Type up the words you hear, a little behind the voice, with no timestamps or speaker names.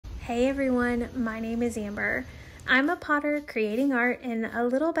Hey everyone, my name is Amber. I'm a potter creating art in a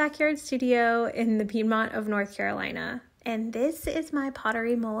little backyard studio in the Piedmont of North Carolina, and this is my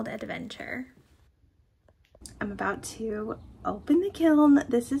pottery mold adventure. I'm about to open the kiln.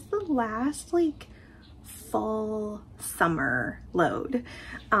 This is the last full summer load.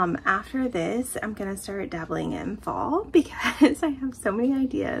 After this, I'm gonna start dabbling in fall because I have so many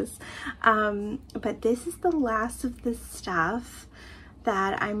ideas. But this is the last of the stuff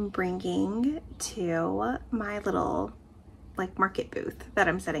that I'm bringing to my little market booth that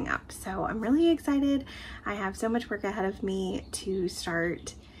I'm setting up. So I'm really excited. I have so much work ahead of me to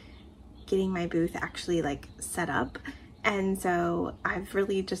start getting my booth actually set up. And so I've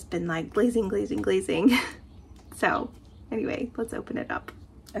really just been glazing. So anyway, let's open it up.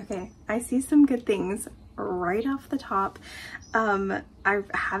 Okay, I see some good things right off the top. I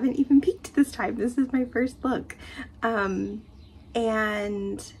haven't even peeked this time. This is my first look.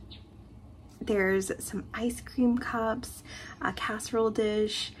 And there's some ice cream cups, a casserole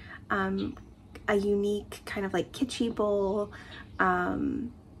dish, a unique kind of kitschy bowl.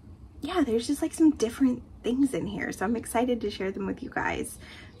 Yeah, there's just some different things in here. So I'm excited to share them with you guys.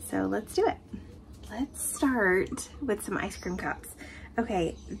 So let's do it. Let's start with some ice cream cups.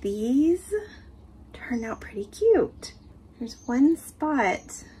 Okay, these turned out pretty cute. There's one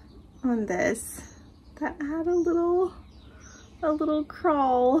spot on this that had a little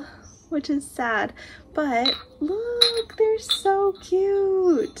crawl, which is sad, but look, they're so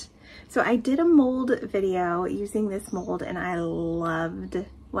cute. So I did a mold video using this mold and I loved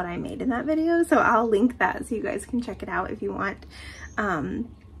what I made in that video, so I'll link that so you guys can check it out if you want.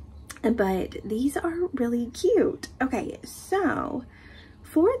 But these are really cute. Okay, so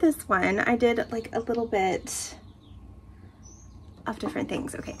for this one I did a little bit of different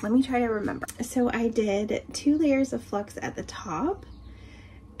things. Okay, let me try to remember. So I did 2 layers of flux at the top,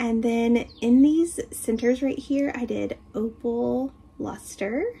 and then in these centers right here I did opal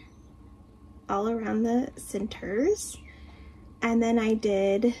luster all around the centers, and then I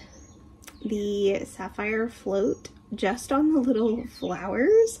did the sapphire float just on the little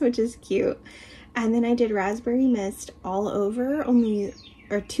flowers, which is cute, and then I did raspberry mist all over,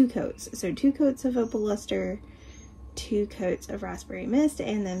 or 2 coats. So 2 coats of opal luster, 2 coats of raspberry mist,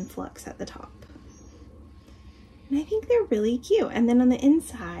 and then flux at the top. And I think they're really cute. And then on the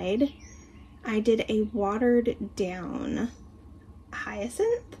inside I did a watered down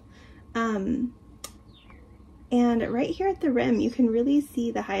hyacinth, and right here at the rim you can really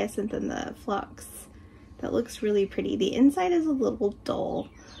see the hyacinth and the flux. That looks really pretty. The inside is a little dull.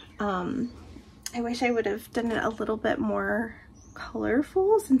 I wish I would have done it a little bit more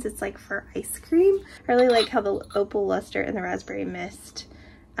colorful since it's for ice cream. I really like how the opal luster and the raspberry mist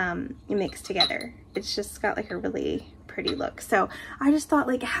mix together. It's just got a really pretty look. So I just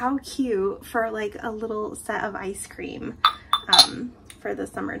thought how cute for a little set of ice cream for the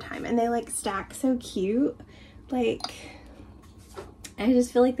summertime. And they stack so cute. I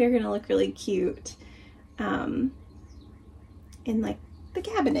just feel they're gonna look really cute in the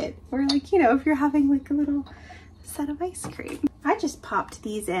cabinet, or if you're having a little set of ice cream. I just popped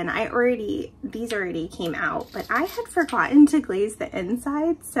these in. These already came out, but I had forgotten to glaze the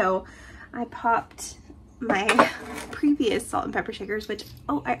inside, so I popped my previous salt and pepper shakers, which,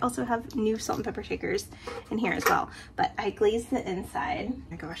 oh, I also have new salt and pepper shakers in here as well, but I glazed the inside. Oh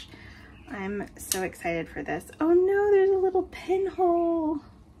my gosh, I'm so excited for this. Oh no, there's a little pinhole.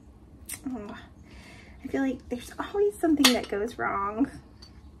 Oh, I feel there's always something that goes wrong.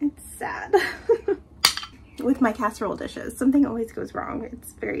 It's sad. With my casserole dishes, something always goes wrong.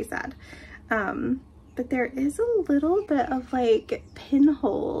 It's very sad. But there is a little bit of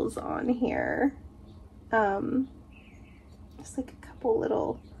pinholes on here. Just a couple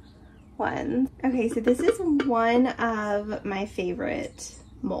little ones. Okay, so this is one of my favorite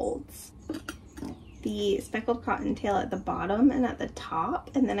molds. The speckled cottontail at the bottom and at the top,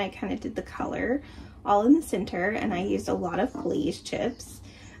 and then I kind of did the color all in the center, and I used a lot of glaze chips.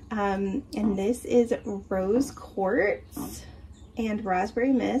 And this is rose quartz and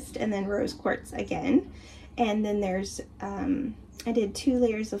raspberry mist, and then rose quartz again. And then there's, I did 2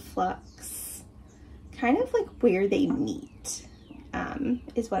 layers of flux, kind of where they meet,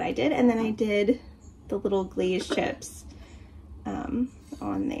 is what I did. And then I did the little glaze chips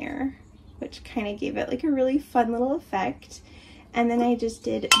on there, which kind of gave it a really fun little effect. And then I just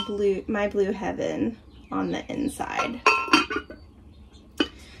did my blue heaven on the inside.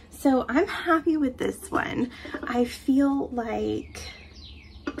 So I'm happy with this one. I feel the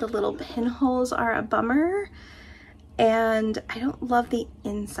little pinholes are a bummer, and I don't love the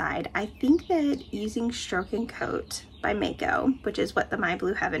inside. I think that using stroke and coat by Mako, which is what the My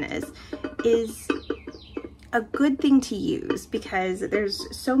Blue Heaven is a good thing to use because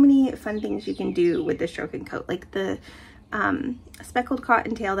there's so many fun things you can do with the Stroke and Coat. Like the speckled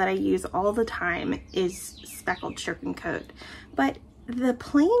cottontail that I use all the time is speckled Stroke and Coat, but the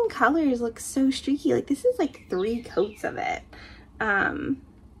plain colors look so streaky. Like this is like 3 coats of it. And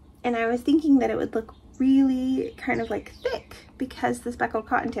I was thinking that it would look really kind of like thick because the speckled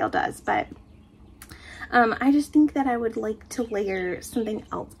cottontail does, but I just think that I would like to layer something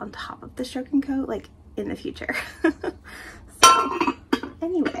else on top of the Stroke and Coat like in the future. So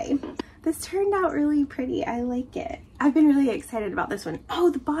anyway, this turned out really pretty. I like it. I've been really excited about this one. Oh,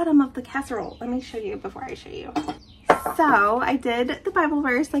 the bottom of the casserole. Let me show you before I show you. So I did the Bible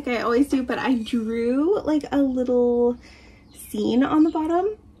verse like I always do, but I drew like a little scene on the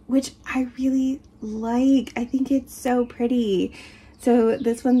bottom, which I really like. I think it's so pretty. So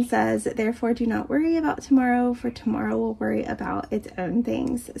this one says, therefore do not worry about tomorrow, for tomorrow will worry about its own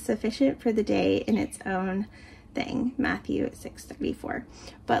things. Sufficient for the day in its own thing. Matthew 6:34.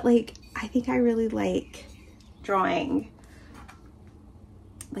 But like, I think I really like drawing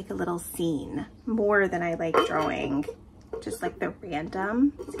like a little scene more than I like drawing just like the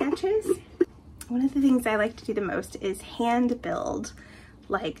random sketches. One of the things I like to do the most is hand build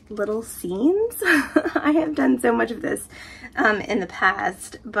like little scenes. I have done so much of this in the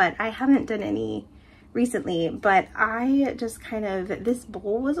past, but I haven't done any recently. But I just kind of, this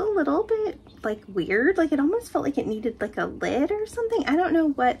bowl was a little bit like weird. Like it almost felt like it needed like a lid or something. I don't know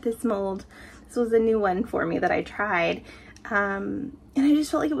what this mold, this was a new one for me that I tried. And I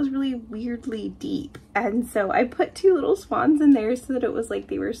just felt like it was really weirdly deep. And so I put 2 little swans in there so that it was like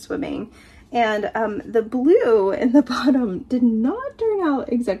they were swimming. And the blue in the bottom did not turn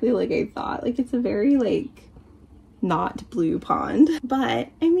out exactly like I thought. Like it's a very like not blue pond, but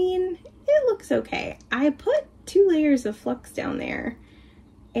I mean, it looks okay. I put 2 layers of flux down there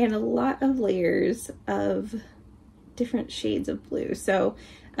and a lot of layers of different shades of blue. So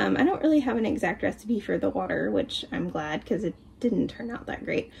I don't really have an exact recipe for the water, which I'm glad because it didn't turn out that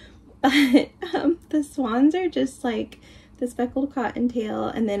great. But the swans are just like the speckled cottontail,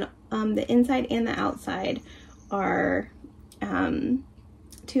 and then the inside and the outside are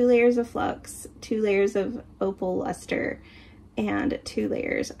 2 layers of flux, 2 layers of opal luster, and 2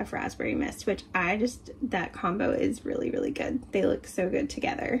 layers of raspberry mist, which that combo is really, really good. They look so good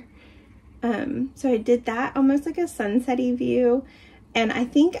together. So I did that almost like a sunset-y view, and I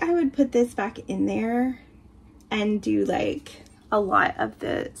think I would put this back in there and do like a lot of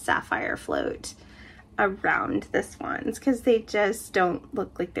the sapphire float around the swans because they just don't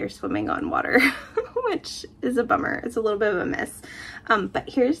look like they're swimming on water, which is a bummer. It's a little bit of a miss. But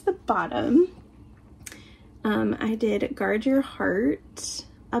here's the bottom. I did guard your heart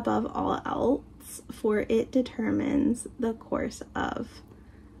above all else, for it determines the course of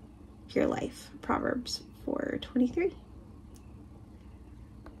your life. Proverbs 4:23.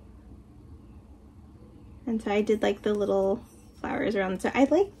 And so I did like the little flowers around. So I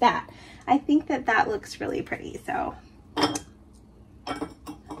like that. I think that that looks really pretty. So I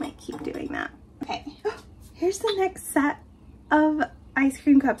might keep doing that. Okay, here's the next set of ice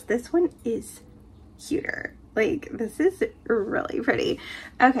cream cups. This one is cuter. Like this is really pretty.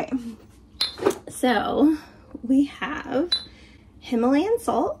 Okay, so we have Himalayan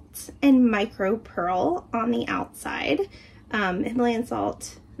salt and micro pearl on the outside. Himalayan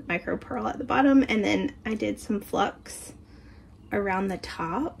salt, micro pearl at the bottom, and then I did some flux around the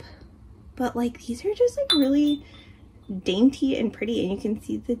top. But like these are just like really dainty and pretty, and you can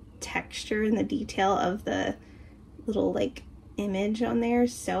see the texture and the detail of the little like image on there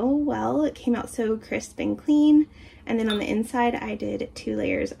so well. It came out so crisp and clean. And then on the inside I did 2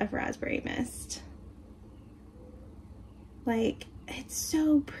 layers of raspberry mist. Like it's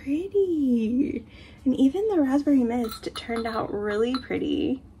so pretty, and even the raspberry mist turned out really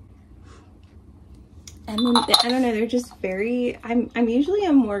pretty. And then I don't know, they're just very, I'm usually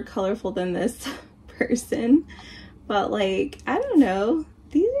more colorful than this person, but like I don't know,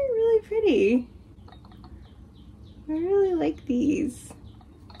 these are really pretty. I really like these.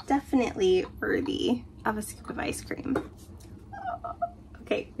 Definitely worthy of a scoop of ice cream.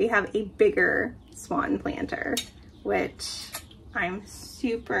 Okay, we have a bigger swan planter, which I'm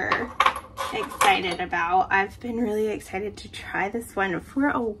super excited about. I've been really excited to try this one for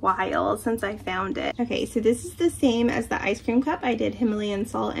a while since I found it. Okay, so this is the same as the ice cream cup. I did Himalayan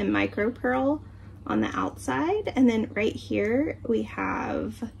salt and micro pearl on the outside, and then right here we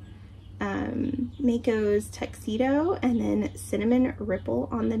have Mako's tuxedo and then cinnamon ripple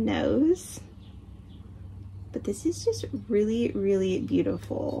on the nose. But this is just really, really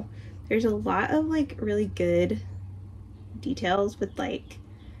beautiful. There's a lot of like really good details with like,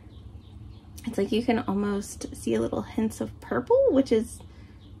 it's like you can almost see a little hints of purple, which is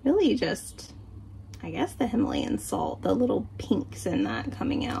really just, I guess, the Himalayan salt, the little pinks in that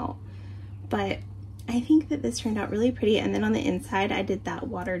coming out. But I think that this turned out really pretty. And then on the inside, I did that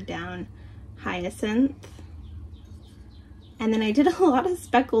watered down hyacinth. And then I did a lot of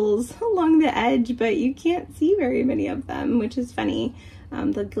speckles along the edge, but you can't see very many of them, which is funny.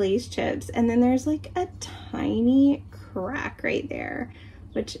 The glazed chips. And then there's like a tiny crack right there,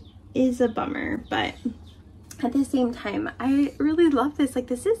 which is a bummer, but at the same time, I really love this. Like,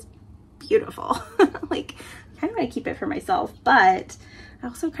 this is beautiful. Like, I kind of want to keep it for myself, but I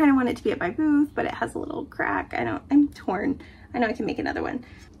also kind of want it to be at my booth, but it has a little crack. I'm torn. I know I can make another one.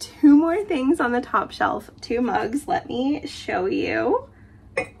 2 more things on the top shelf, 2 mugs. Let me show you.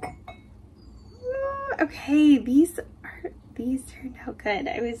 Okay, these turned out good.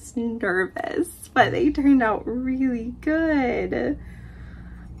 I was nervous, but they turned out really good.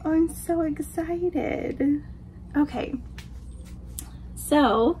 I'm so excited. Okay,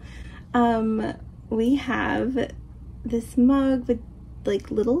 so we have this mug with like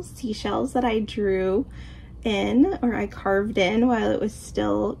little seashells that I drew in, or I carved in while it was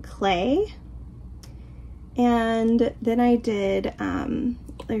still clay. And then I did,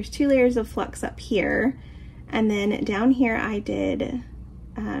 there's 2 layers of flux up here. And then down here I did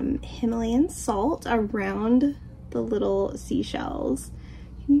Himalayan salt around the little seashells.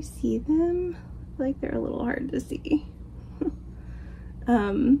 Can you see them? I feel like they're a little hard to see.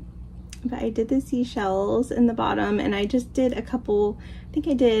 But I did the seashells in the bottom, and I just did a couple, I think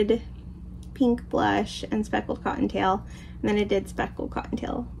I did pink blush and speckled cottontail, and then I did speckled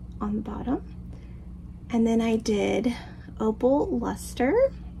cottontail on the bottom. And then I did opal luster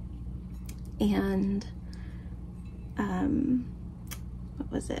and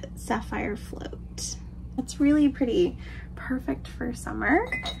what was it? Sapphire float. That's really pretty. Perfect for summer.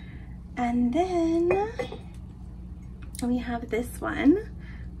 And then we have this one,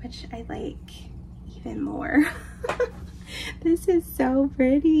 which I like even more. This is so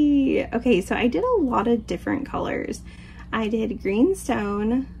pretty. Okay, so I did a lot of different colors. I did green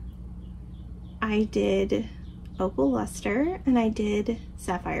stone, I did opal luster, and I did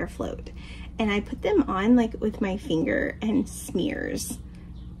sapphire float. And I put them on like with my finger and smears.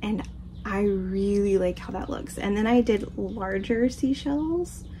 And I really like how that looks. And then I did larger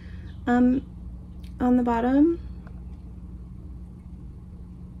seashells on the bottom.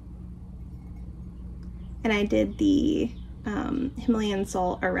 And I did the Himalayan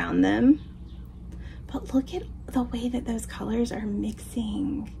salt around them. But look at the way that those colors are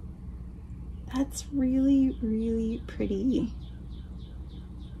mixing. That's really, really pretty.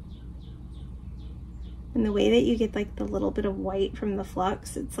 And the way that you get like the little bit of white from the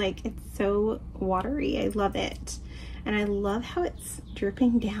flux, it's like, it's so watery. I love it. And I love how it's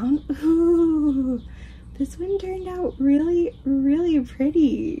dripping down. Ooh, this one turned out really, really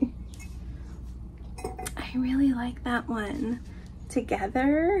pretty. I really like that one.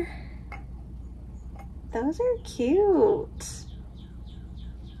 Together, those are cute.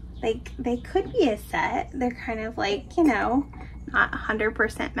 Like, they could be a set. They're kind of like, you know, not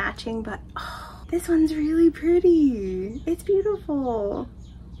 100% matching, but oh, this one's really pretty. It's beautiful.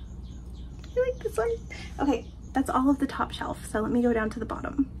 I like this one. Okay, that's all of the top shelf. So let me go down to the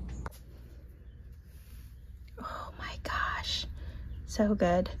bottom. Oh my gosh, so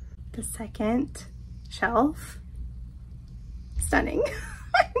good. The second shelf, stunning.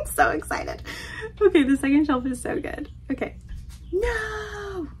 I'm so excited. Okay, the second shelf is so good. Okay,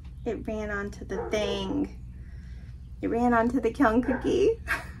 no, it ran onto the thing. It ran onto the kiln cookie.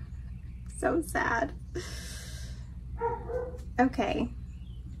 So sad. Okay,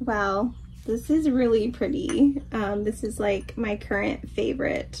 well, this is really pretty. This is like my current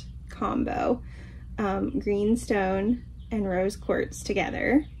favorite combo. Green stone and rose quartz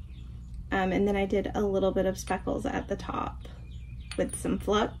together. And then I did a little bit of speckles at the top with some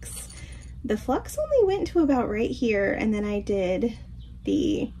flux. The flux only went to about right here, and then I did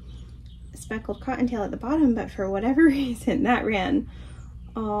the speckled cottontail at the bottom, but for whatever reason that ran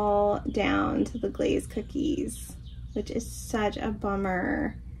all down to the glazed cookies, which is such a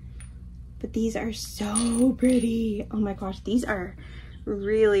bummer. But these are so pretty. Oh my gosh, these are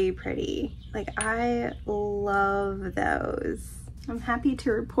really pretty. Like, I love those. I'm happy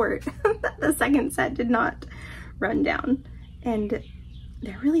to report that the second set did not run down, and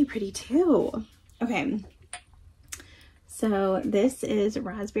they're really pretty too. Okay, so this is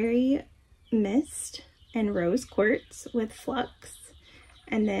raspberry mist and rose quartz with flux,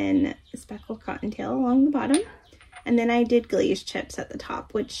 and then speckled cottontail along the bottom. And then I did glazed chips at the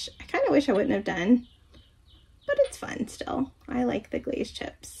top, which I kind of wish I wouldn't have done. but it's fun still. I like the glazed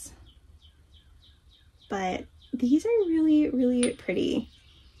chips. But these are really, really pretty.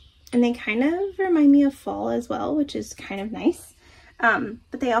 And they kind of remind me of fall as well, which is kind of nice.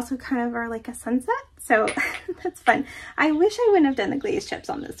 But they also kind of are like a sunset, so that's fun. I wish I wouldn't have done the glazed chips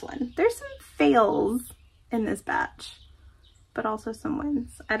on this one. There's some fails in this batch, but also some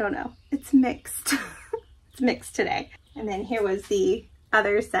wins. I don't know. It's mixed. It's mixed today. And then here was the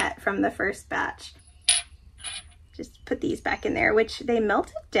other set from the first batch. Just put these back in there, which they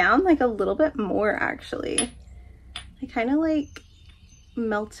melted down like a little bit more actually. They kind of like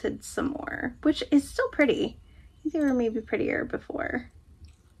melted some more, which is still pretty. I think they were maybe prettier before.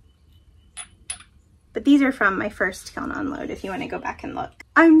 But these are from my first kiln unload if you want to go back and look.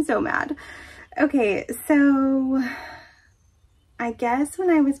 I'm so mad. Okay, so I guess when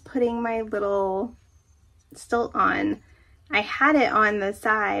I was putting my little stilt on, I had it on the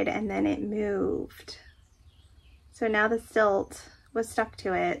side and then it moved. So now the stilt was stuck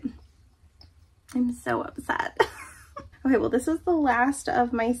to it. I'm so upset. Okay, well, this is the last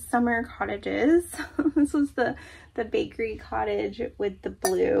of my summer cottages. This was the bakery cottage with the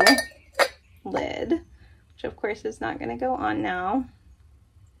blue lid, which of course is not going to go on now.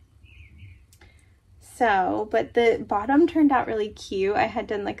 So, but the bottom turned out really cute. I had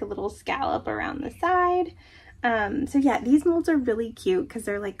done like a little scallop around the side. So yeah, these molds are really cute because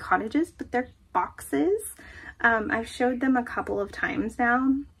they're like cottages, but they're boxes. I've showed them a couple of times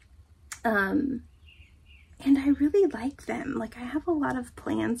now. And I really like them. Like, I have a lot of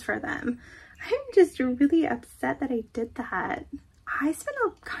plans for them. I'm just really upset that I did that. I spent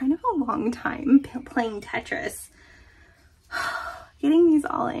kind of a long time playing Tetris. Getting these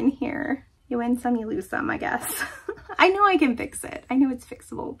all in here. You win some, you lose some, I guess. I know I can fix it. I know it's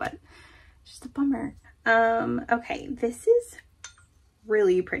fixable, but it's just a bummer. Okay, this is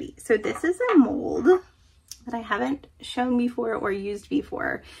really pretty. So this is a mold that I haven't shown before or used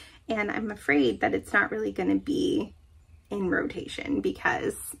before. And I'm afraid that it's not really going to be in rotation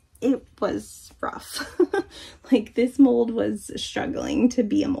because it was rough. Like, this mold was struggling to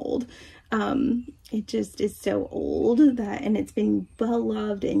be a mold. It just is so old that, and it's been well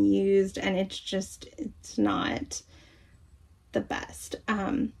loved and used, and it's not the best.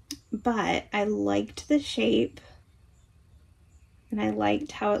 But I liked the shape and I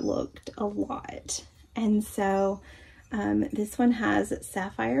liked how it looked a lot. And so this one has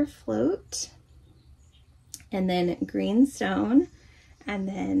sapphire float and then green stone and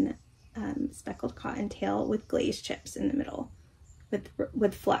then speckled cottontail with glazed chips in the middle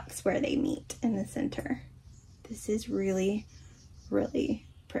with flux where they meet in the center. This is really, really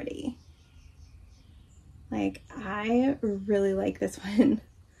pretty. Like, I really like this one.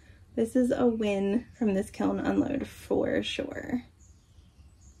 This is a win from this kiln unload for sure.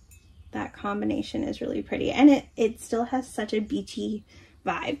 That combination is really pretty, and it still has such a beachy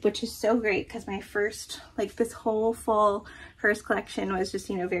vibe, which is so great because my first, like, this whole full first collection was just,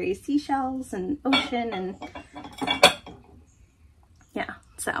 you know, very seashells and ocean, and yeah,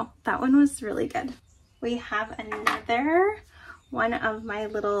 so that one was really good. We have another one of my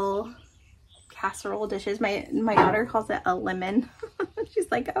little casserole dishes. My daughter calls it a lemon. She's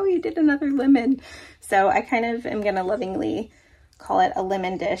like, oh, you did another lemon. So I kind of am gonna lovingly call it a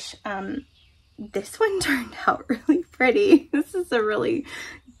lemon dish. This one turned out really pretty. This is a really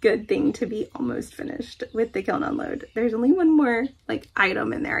good thing to be almost finished with the kiln unload. There's only one more like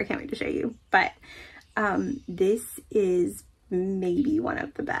item in there. I can't wait to show you, but this is maybe one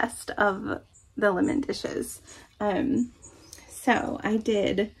of the best of the lemon dishes. So I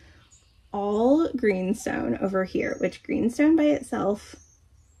did all greenstone over here, which greenstone by itself,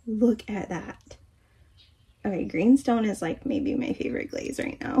 look at that. Okay, greenstone is like maybe my favorite glaze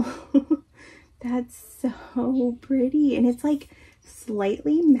right now. That's so pretty. And it's like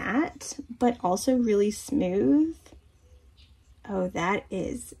slightly matte, but also really smooth. Oh, that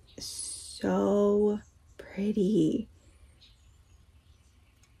is so pretty.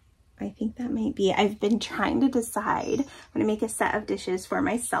 I think that might be, I've been trying to decide. I'm gonna make a set of dishes for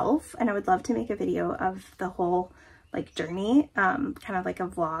myself, and I would love to make a video of the whole like journey, kind of like a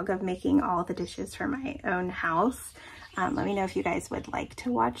vlog of making all the dishes for my own house. Let me know if you guys would like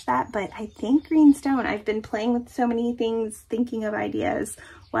to watch that. But I think greenstone, I've been playing with so many things, thinking of ideas,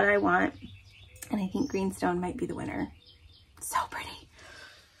 what I want, and I think greenstone might be the winner. So pretty.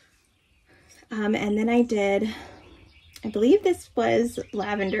 And then I did, I believe this was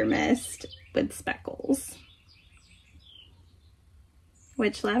lavender mist with speckles,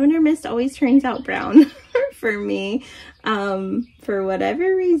 which lavender mist always turns out brown for me, for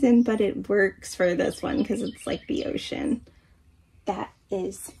whatever reason, but it works for this one because it's like the ocean. That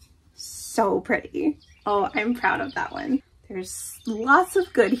is so pretty. Oh, I'm proud of that one. There's lots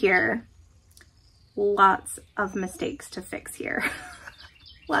of good here. Lots of mistakes to fix here.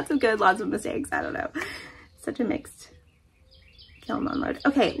 Lots of good, lots of mistakes. I don't know. Such a mixed kiln unload.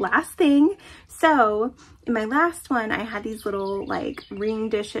 Okay, last thing. So in my last one, I had these little like ring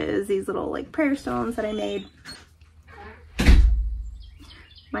dishes, these little like prayer stones that I made.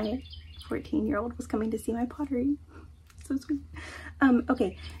 My 14-year-old was coming to see my pottery. So sweet.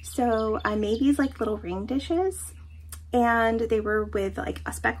 Okay, so I made these like little ring dishes, and they were with like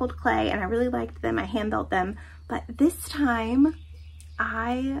a speckled clay, and I really liked them. I hand built them, but this time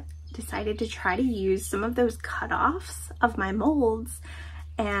I decided to try to use some of those cutoffs of my molds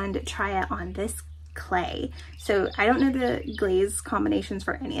and try it on this clay. So I don't know the glaze combinations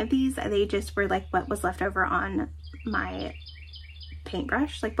for any of these. They just were like what was left over on my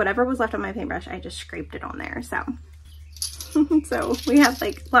paintbrush. Like whatever was left on my paintbrush, I just scraped it on there. So so we have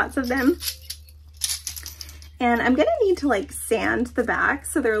like lots of them. And I'm gonna need to like sand the back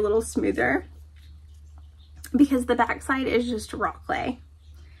so they're a little smoother, because the back side is just raw clay.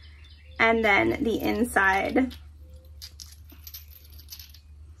 And then the inside,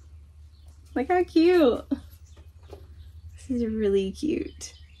 look how cute. This is really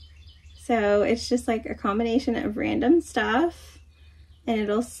cute. So it's just like a combination of random stuff, and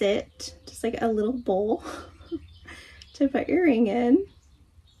it'll sit just like a little bowl to put your ring in.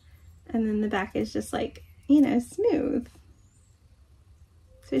 And then the back is just like, you know, smooth.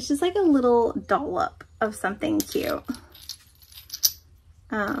 So it's just like a little dollop of something cute.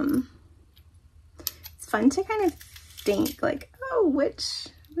 It's fun to kind of think like, oh, which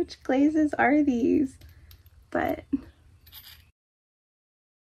glazes are these? But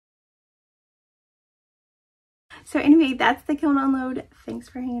so anyway, that's the kiln unload. Thanks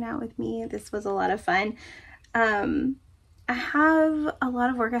for hanging out with me. This was a lot of fun. I have a lot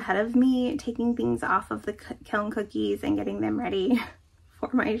of work ahead of me, taking things off of the kiln cookies and getting them ready for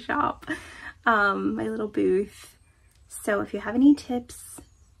my shop, my little booth. So if you have any tips,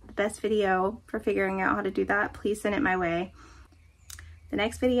 the best video for figuring out how to do that, please send it my way. The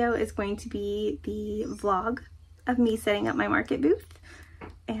next video is going to be the vlog of me setting up my market booth,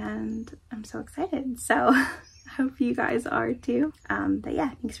 and I'm so excited. So I hope you guys are too. But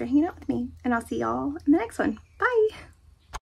yeah, thanks for hanging out with me, and I'll see y'all in the next one. Bye.